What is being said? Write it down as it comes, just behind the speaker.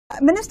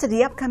Minister,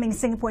 the upcoming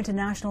Singapore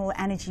International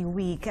Energy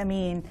Week,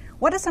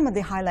 what are some of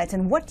the highlights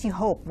and what do you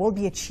hope will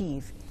be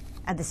achieved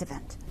at this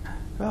event?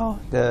 Well,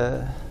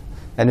 the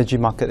energy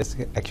market is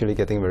actually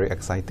getting very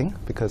exciting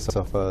because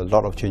of a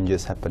lot of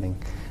changes happening.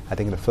 I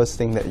think the first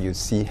thing that you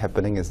see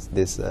happening is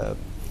this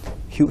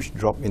huge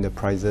drop in the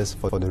prices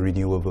for the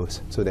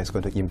renewables. So that's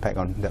going to impact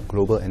on the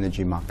global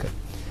energy market.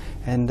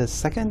 And the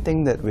second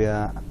thing that we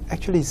are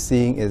actually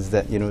seeing is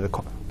that the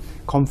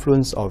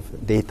confluence of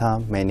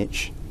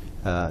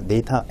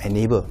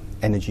data-enabled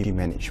energy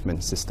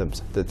management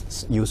systems, the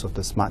use of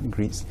the smart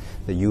grids,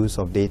 the use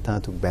of data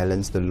to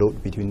balance the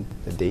load between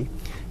the day.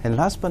 And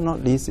last but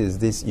not least is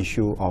this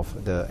issue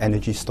of the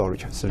energy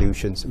storage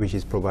solutions, which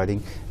is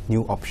providing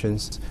new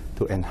options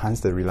to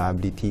enhance the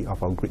reliability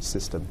of our grid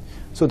system.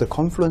 So the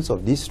confluence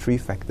of these three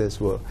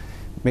factors will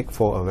make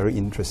for a very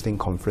interesting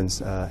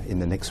conference in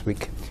the next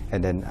week.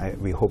 And then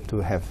we hope to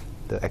have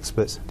the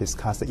experts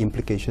discuss the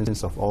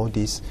implications of all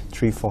these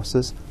three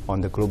forces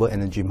on the global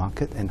energy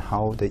market and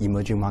how the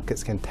emerging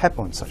markets can tap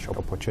on such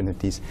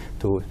opportunities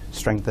to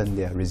strengthen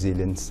their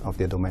resilience of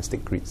their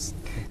domestic grids.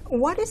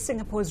 What is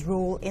Singapore's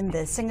role in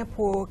this?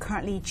 Singapore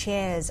currently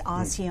chairs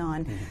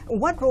ASEAN.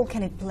 What role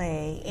can it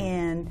play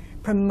in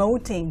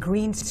promoting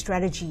green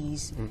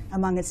strategies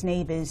among its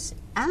neighbors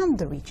and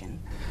the region?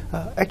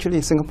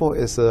 Actually, Singapore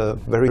is a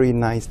very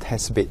nice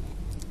test bed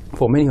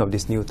for many of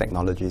these new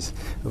technologies.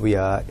 We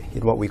are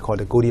in what we call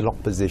the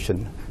Goldilocks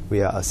position.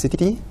 We are a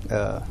city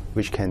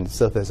which can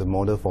serve as a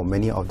model for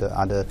many of the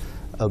other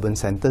urban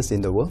centers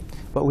in the world,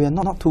 but we are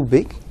not too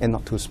big and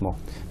not too small.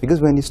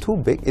 Because when it's too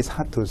big, it's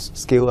hard to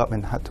scale up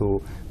and hard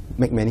to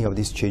make many of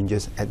these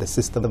changes at the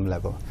system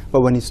level.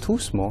 But when it's too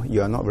small,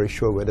 you are not very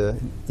sure whether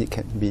it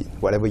can be,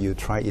 whatever you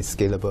try is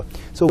scalable.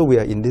 So we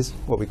are in this,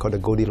 what we call the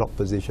Goldilocks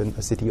position,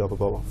 a city of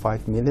about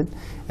 5 million,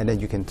 and then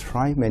you can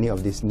try many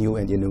of these new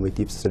and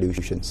innovative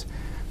solutions.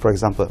 For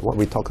example, what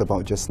we talked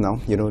about just now,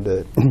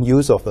 the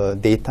use of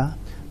data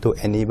to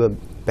enable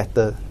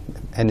better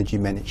energy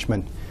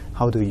management.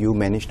 How do you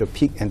manage the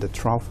peak and the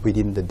trough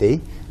within the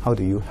day? How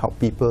do you help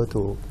people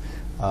to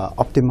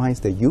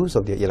optimize the use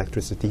of their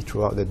electricity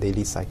throughout the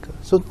daily cycle?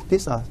 So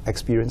these are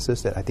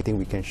experiences that I think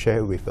we can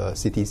share with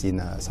cities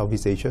in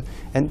Southeast Asia,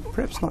 and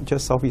perhaps not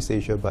just Southeast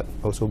Asia, but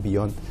also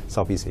beyond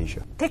Southeast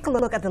Asia. Take a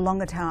look at the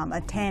longer term,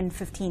 a 10,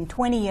 15,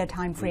 20-year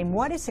time frame.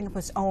 What is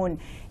Singapore's own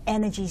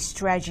energy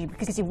strategy?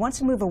 Because it wants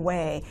to move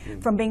away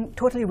from being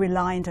totally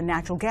reliant on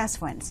natural gas,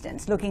 for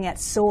instance, looking at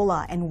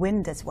solar and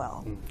wind as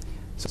well.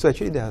 So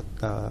actually there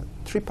are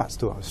three parts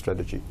to our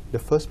strategy. The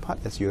first part,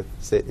 as you have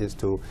said, is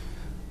to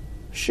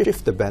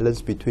shift the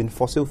balance between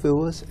fossil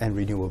fuels and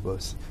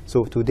renewables.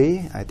 So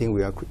today, I think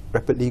we are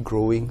rapidly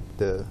growing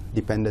the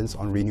dependence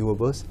on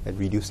renewables and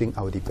reducing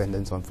our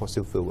dependence on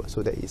fossil fuels.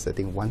 So that is, I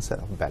think, one set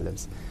of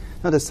balance.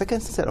 Now, the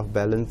second set of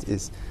balance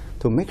is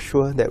to make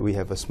sure that we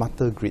have a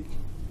smarter grid,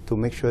 to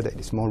make sure that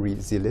it's more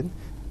resilient,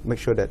 make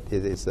sure that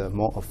it is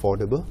more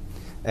affordable.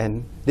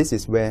 And this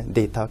is where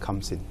data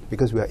comes in,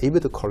 because we are able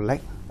to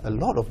collect a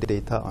lot of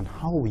data on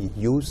how we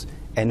use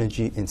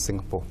energy in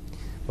Singapore,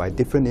 by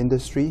different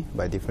industry,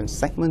 by different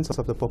segments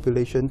of the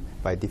population,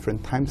 by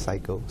different time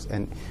cycles.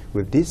 And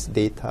with this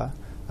data,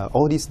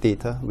 all this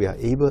data, we are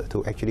able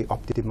to actually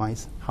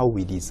optimize how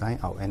we design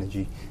our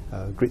energy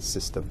grid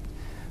system.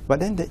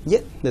 But then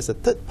yet there's a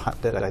third part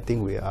that I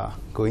think we are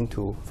going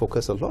to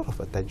focus a lot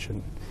of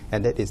attention,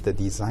 and that is the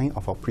design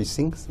of our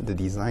precincts, the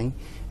design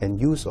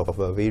and use of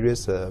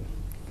various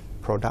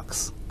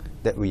products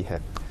that we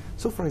have.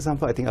 So for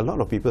example, I think a lot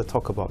of people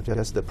talk about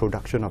just the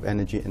production of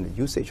energy and the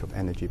usage of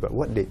energy, but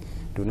what they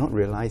do not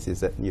realize is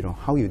that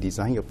how you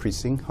design your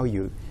precinct,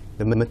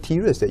 the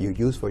materials that you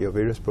use for your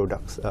various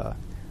products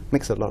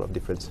makes a lot of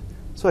difference.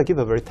 So I give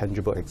a very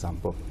tangible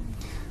example.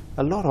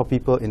 A lot of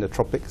people in the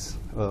tropics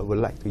would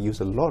like to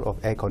use a lot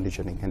of air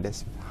conditioning, and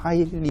that's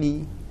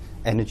highly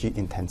energy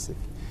intensive.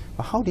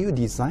 But how do you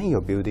design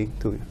your building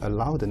to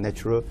allow the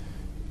natural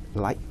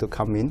light to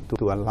come in,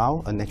 to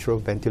allow a natural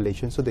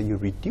ventilation so that you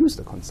reduce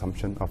the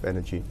consumption of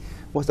energy?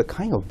 What's the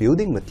kind of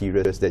building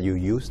materials that you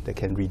use that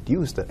can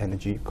reduce the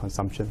energy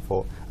consumption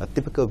for a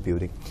typical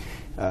building?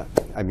 I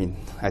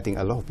think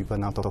a lot of people are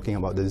now talking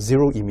about the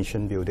zero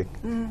emission building,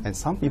 and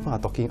some people are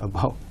talking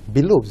about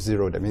below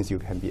zero. That means you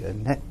can be a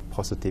net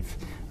positive,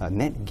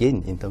 net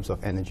gain in terms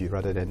of energy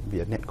rather than be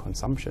a net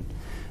consumption.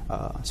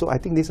 So I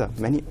think these are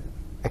many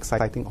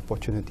exciting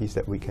opportunities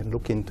that we can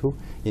look into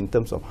in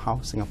terms of how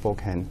Singapore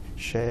can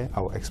share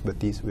our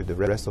expertise with the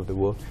rest of the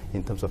world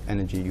in terms of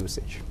energy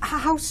usage.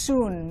 How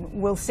soon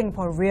will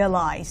Singapore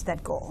realize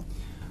that goal?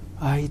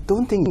 I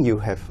don't think you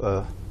have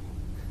a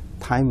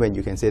time when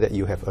you can say that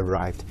you have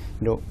arrived.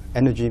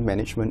 Energy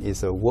management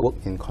is a work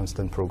in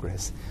constant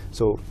progress.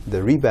 So the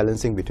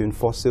rebalancing between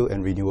fossil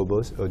and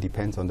renewables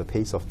depends on the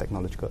pace of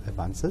technological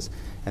advances,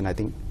 and I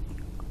think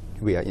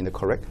we are in the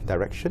correct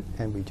direction,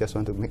 and we just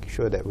want to make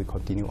sure that we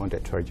continue on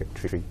that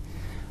trajectory.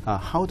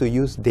 How to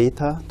use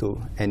data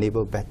to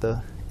enable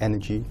better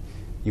energy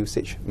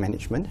usage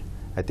management,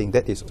 I think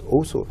that is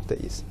also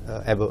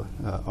ever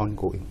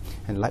ongoing.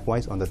 And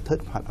likewise, on the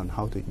third part on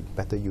how to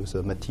better use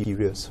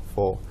materials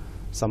for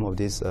some of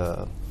this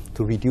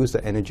to reduce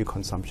the energy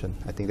consumption.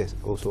 I think that's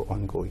also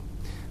ongoing.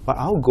 But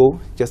our goal,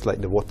 just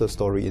like the water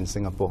story in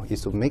Singapore,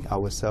 is to make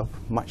ourselves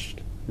much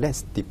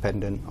less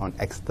dependent on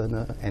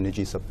external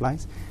energy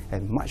supplies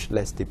and much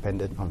less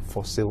dependent on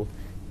fossil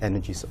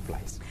energy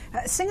supplies.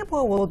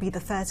 Singapore will be the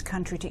first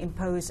country to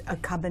impose a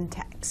carbon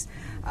tax.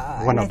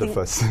 One of the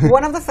first.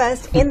 One of the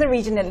first in the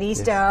region at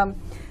least. Yes.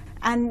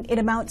 And it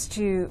amounts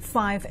to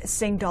 5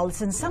 Sing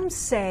dollars. And some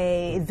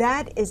say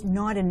that is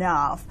not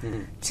enough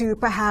to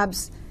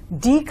perhaps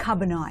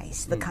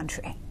decarbonize the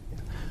country.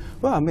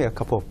 Well, I'll make a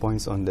couple of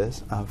points on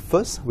this.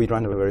 First, we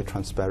run a very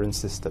transparent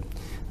system.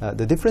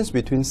 The difference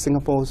between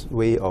Singapore's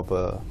way of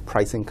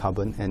pricing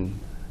carbon and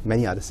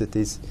many other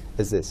cities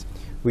is this.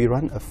 We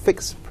run a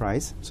fixed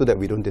price so that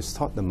we don't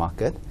distort the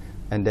market,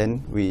 and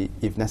then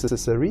if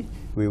necessary,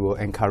 we will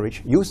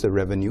use the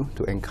revenue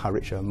to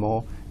encourage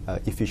more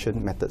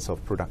efficient methods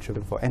of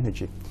production for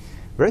energy.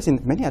 Whereas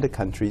in many other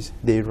countries,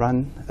 they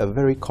run a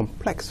very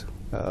complex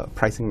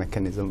pricing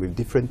mechanism with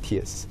different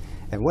tiers.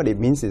 And what it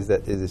means is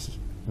that it is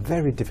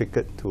very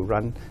difficult to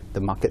run the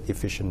market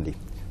efficiently.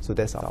 So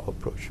that's our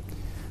approach.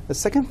 The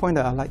second point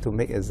that I'd like to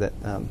make is that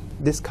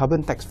this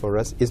carbon tax for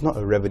us is not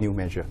a revenue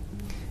measure.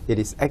 It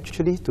is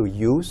actually to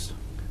use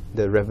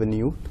the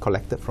revenue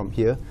collected from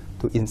here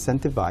to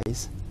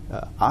incentivize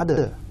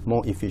other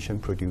more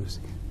efficient producers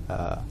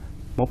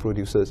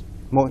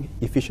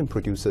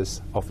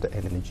of the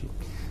energy.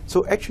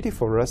 So actually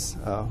for us,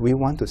 we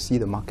want to see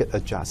the market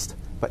adjust,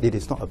 but it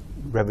is not a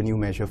revenue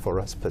measure for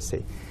us per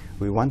se.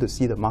 We want to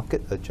see the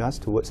market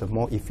adjust towards a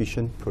more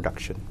efficient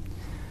production.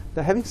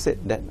 Now, having said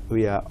that,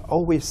 we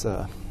always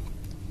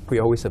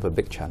have a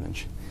big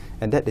challenge,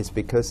 and that is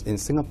because in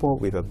Singapore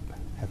we have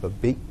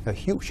a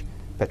huge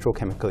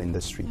petrochemical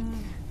industry.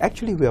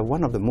 Actually, we are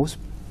one of the most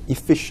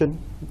efficient,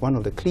 one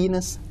of the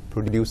cleanest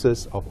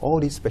producers of all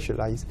these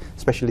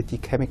specialty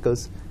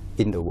chemicals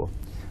in the world.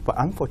 But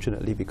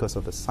unfortunately, because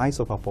of the size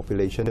of our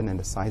population and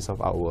the size of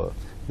our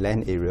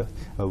land area,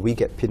 we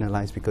get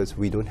penalized because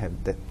we don't have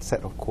that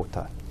set of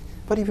quota.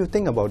 But if you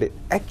think about it,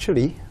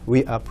 actually,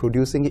 we are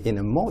producing it in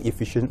a more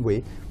efficient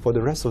way for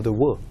the rest of the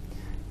world.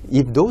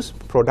 If those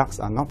products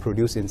are not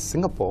produced in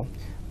Singapore,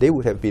 they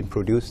would have been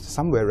produced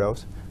somewhere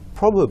else,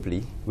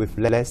 probably with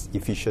less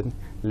efficient,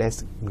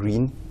 less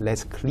green,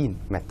 less clean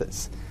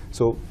methods.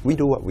 So we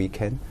do what we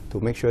can to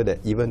make sure that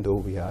even though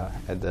we are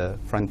at the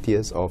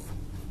frontiers of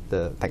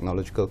the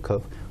technological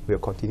curve, we are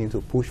continuing to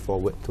push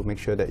forward to make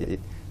sure that it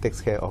takes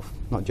care of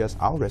not just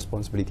our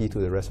responsibility to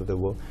the rest of the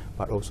world,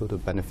 but also to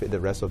benefit the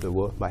rest of the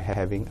world by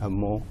having a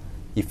more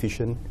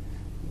efficient,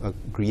 a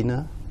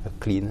greener, a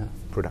cleaner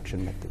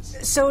production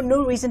methods. So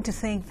no reason to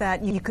think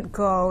that you could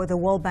go the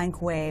World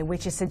Bank way,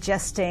 which is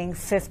suggesting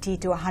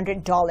 $50 to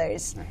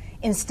 $100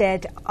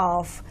 instead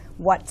of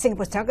what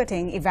Singapore's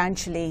targeting,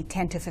 eventually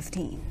 10 to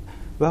 15.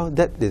 Well,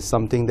 that is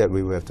something that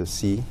we will have to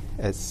see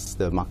as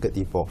the market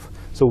evolves.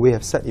 So we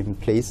have set in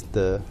place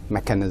the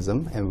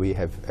mechanism, and we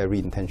have every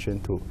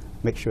intention to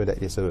make sure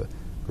that it's a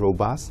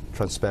robust,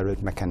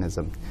 transparent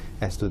mechanism.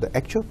 As to the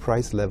actual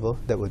price level,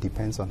 that will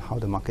depend on how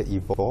the market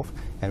evolves,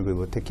 and we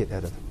will take it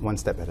one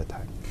step at a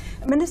time.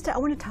 Minister, I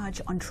want to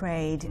touch on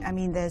trade. I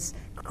mean, there's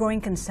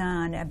growing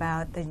concern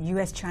about the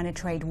US-China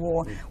trade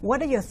war.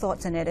 What are your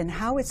thoughts on it, and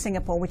how is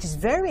Singapore, which is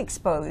very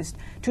exposed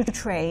to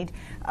trade,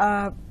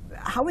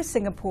 how is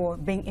Singapore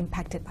being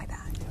impacted by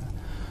that?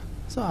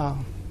 So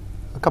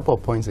a couple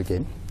of points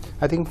again.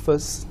 I think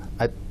first,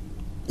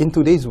 in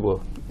today's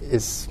world,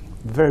 it's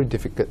very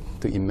difficult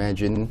to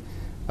imagine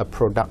a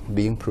product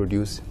being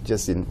produced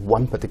just in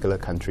one particular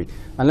country,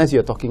 unless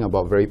you're talking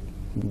about very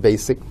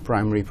basic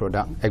primary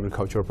product,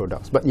 agricultural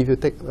products. But if you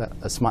take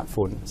a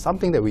smartphone,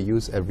 something that we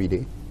use every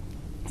day,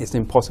 it's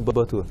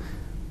impossible to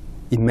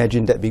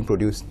imagine that being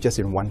produced just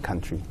in one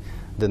country.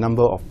 The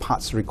number of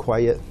parts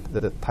required,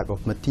 the type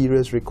of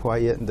materials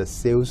required, the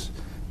sales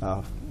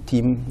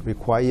team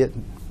required,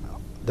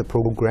 the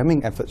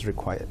programming efforts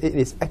required. It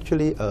is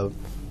actually a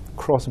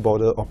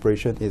cross-border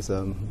operation, is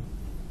a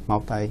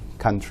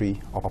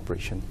multi-country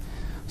operation.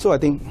 So I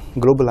think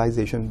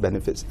globalization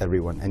benefits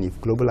everyone, and if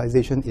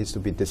globalization is to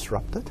be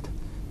disrupted,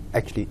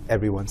 actually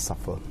everyone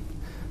suffers.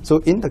 So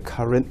in the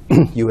current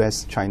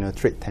US-China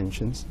trade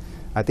tensions,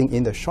 I think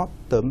in the short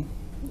term,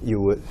 you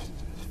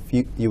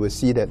will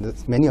see that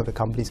many of the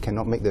companies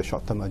cannot make the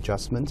short-term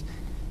adjustments,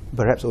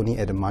 perhaps only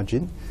at the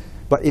margin.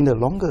 But in the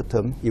longer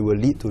term, it will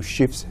lead to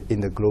shifts in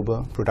the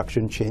global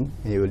production chain,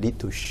 and it will lead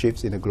to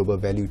shifts in the global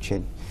value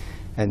chain.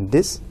 And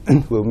this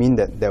will mean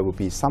that there will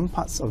be some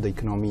parts of the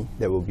economy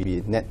that will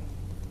be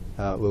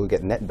will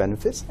get net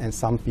benefits, and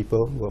some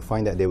people will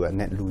find that they were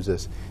net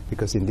losers.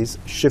 Because in this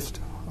shift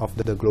of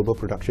the global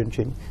production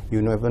chain,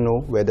 you never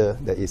know whether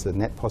there is a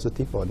net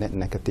positive or net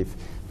negative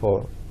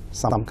for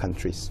some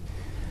countries.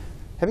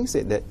 Having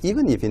said that,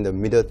 even if in the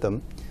middle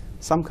term,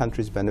 some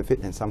countries benefit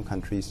and some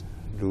countries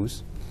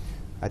lose,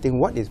 I think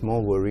what is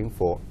more worrying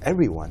for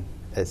everyone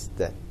is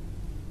that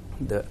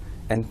the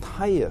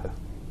entire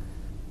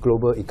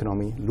global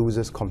economy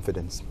loses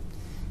confidence.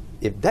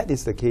 If that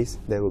is the case,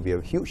 there will be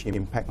a huge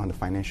impact on the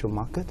financial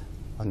market,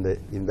 on the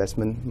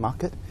investment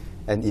market,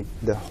 And if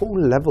the whole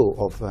level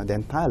of, the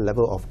entire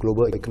level of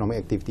global economic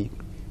activity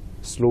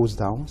slows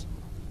down,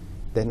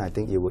 then I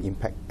think it will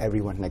impact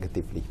everyone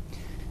negatively.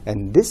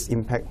 And this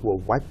impact will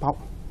wipe out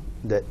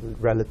that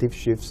relative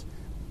shifts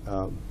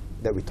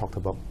that we talked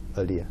about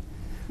earlier.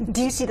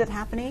 Do you see that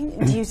happening?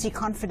 Do you see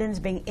confidence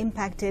being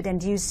impacted,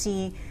 and do you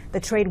see the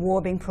trade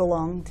war being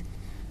prolonged?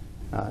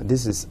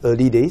 This is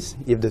early days.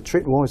 If the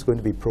trade war is going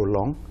to be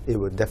prolonged, it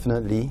will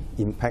definitely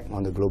impact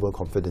on the global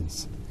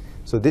confidence.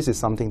 So this is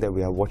something that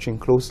we are watching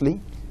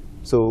closely.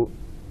 So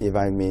if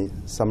I may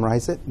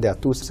summarize it, there are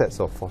two sets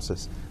of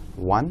forces.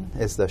 One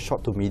is the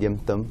short to medium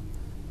term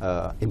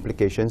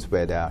implications,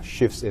 where there are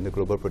shifts in the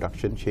global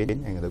production chain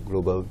and the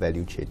global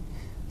value chain.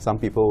 Some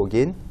people will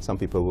gain, some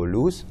people will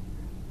lose,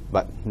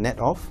 but net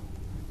off,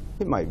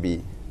 it might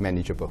be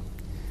manageable.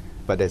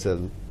 But there's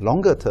a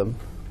longer term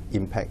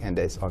impact, and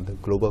that's on the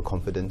global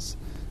confidence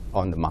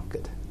on the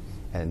market.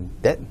 And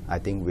that, I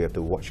think, we have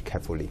to watch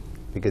carefully,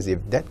 because if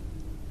that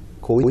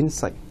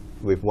coincides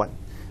with what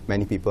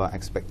many people are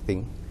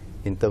expecting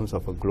in terms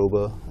of a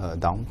global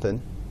downturn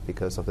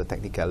because of the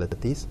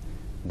technicalities,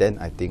 then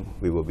I think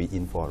we will be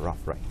in for a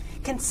rough ride.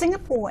 Can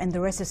Singapore and the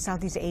rest of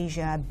Southeast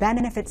Asia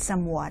benefit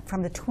somewhat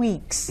from the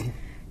tweaks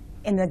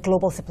in the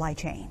global supply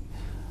chain?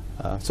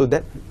 So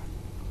that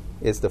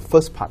is the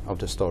first part of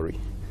the story.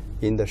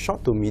 In the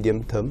short to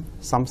medium term,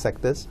 some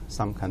sectors,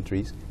 some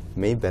countries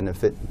may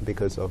benefit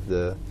because of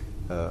the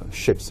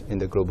shifts in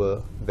the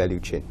global value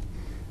chain.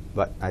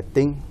 But I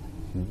think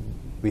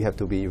we have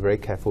to be very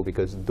careful,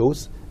 because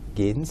those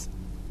gains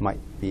might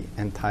be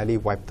entirely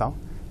wiped out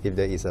if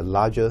there is a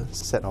larger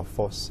set of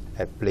force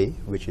at play,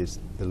 which is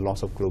the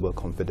loss of global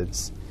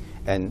confidence.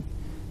 And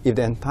if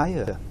the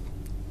entire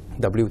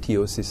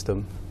WTO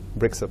system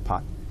breaks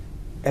apart,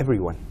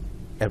 everyone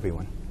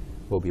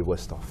will be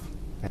worse off.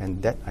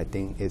 And that, I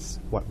think, is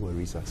what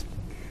worries us.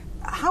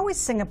 How is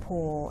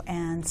Singapore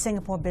and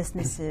Singapore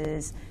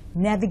businesses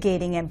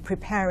navigating and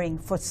preparing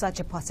for such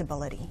a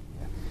possibility?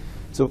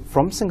 So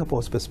from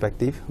Singapore's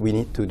perspective, we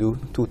need to do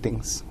two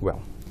things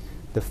well.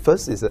 The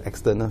first is the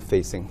external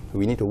facing.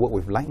 We need to work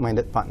with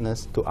like-minded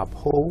partners to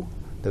uphold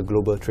the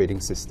global trading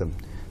system,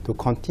 to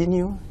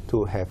continue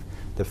to have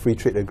the free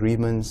trade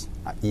agreements,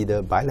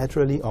 either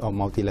bilaterally or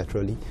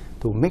multilaterally,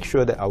 to make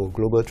sure that our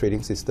global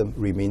trading system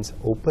remains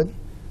open,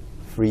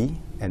 free,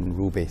 and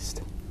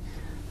rule-based.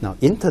 Now,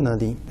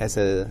 internally, as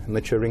a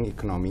maturing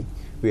economy,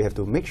 we have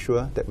to make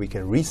sure that we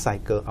can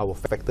recycle our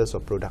factors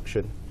of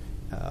production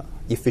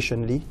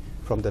efficiently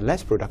from the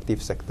less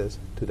productive sectors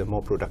to the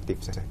more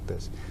productive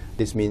sectors.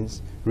 This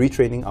means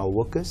retraining our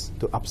workers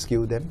to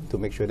upskill them to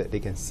make sure that they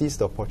can seize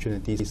the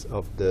opportunities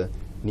of the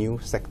new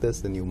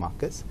sectors, the new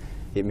markets.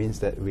 It means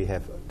that we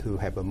have to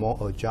have a more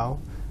agile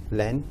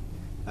land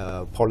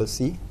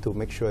policy to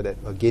make sure that,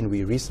 again,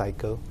 we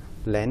recycle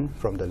land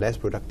from the less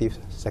productive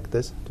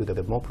sectors to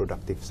the more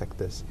productive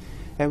sectors.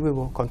 And we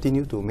will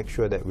continue to make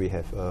sure that we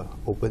have an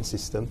open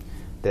system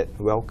that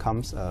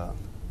welcomes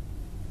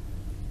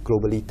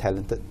globally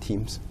talented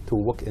teams to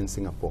work in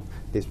Singapore.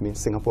 This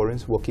means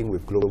Singaporeans working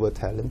with global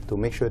talent to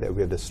make sure that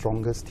we have the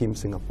strongest team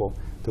Singapore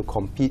to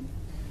compete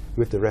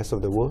with the rest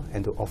of the world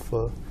and to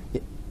offer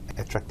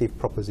attractive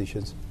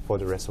propositions for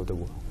the rest of the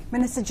world.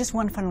 Minister, just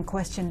one final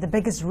question. The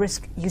biggest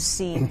risk you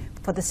see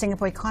for the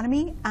Singapore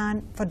economy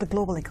and for the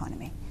global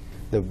economy?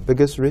 The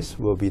biggest risk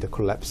will be the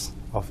collapse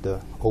of the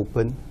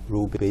open,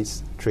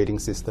 rule-based trading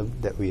system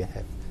that we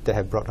have, that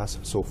have brought us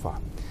so far.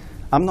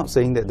 I'm not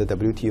saying that the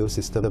WTO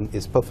system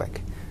is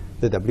perfect.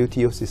 The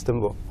WTO system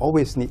will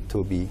always need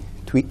to be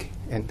tweaked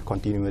and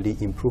continually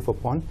improved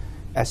upon,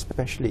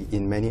 especially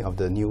in many of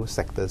the new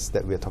sectors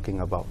that we're talking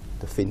about,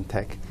 the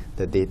fintech,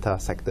 the data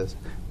sectors,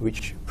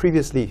 which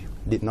previously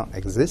did not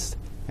exist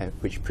and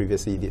which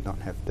previously did not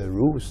have the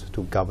rules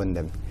to govern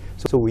them.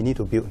 So we need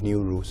to build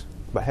new rules.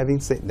 But having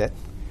said that,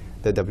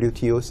 the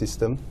WTO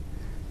system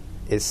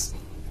is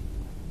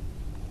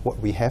what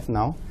we have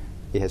now.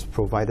 It has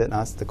provided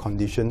us the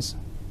conditions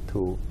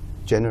to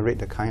generate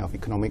the kind of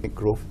economic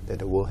growth that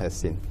the world has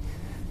seen.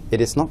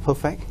 It is not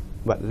perfect,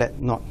 but let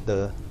not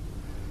the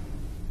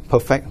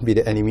perfect be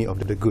the enemy of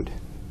the good.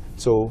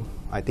 So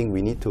I think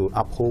we need to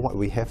uphold what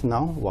we have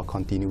now while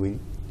continually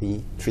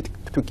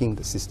tweaking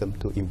the system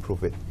to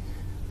improve it.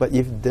 But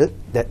if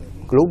that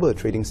global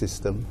trading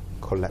system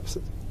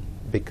collapses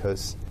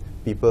because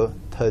people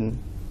turn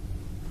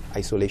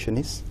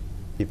isolationist,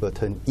 people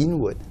turn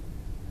inward,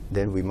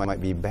 then we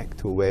might be back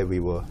to where we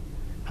were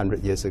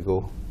 100 years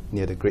ago,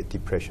 near the Great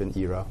Depression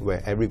era,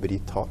 where everybody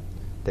thought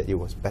that it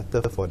was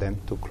better for them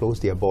to close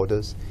their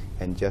borders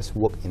and just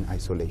work in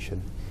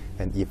isolation.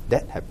 And if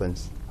that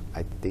happens,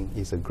 I think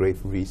it's a grave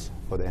risk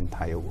for the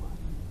entire world.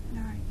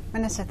 All right.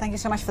 Minister, thank you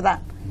so much for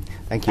that.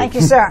 Thank you. Thank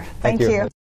you, sir. Thank you.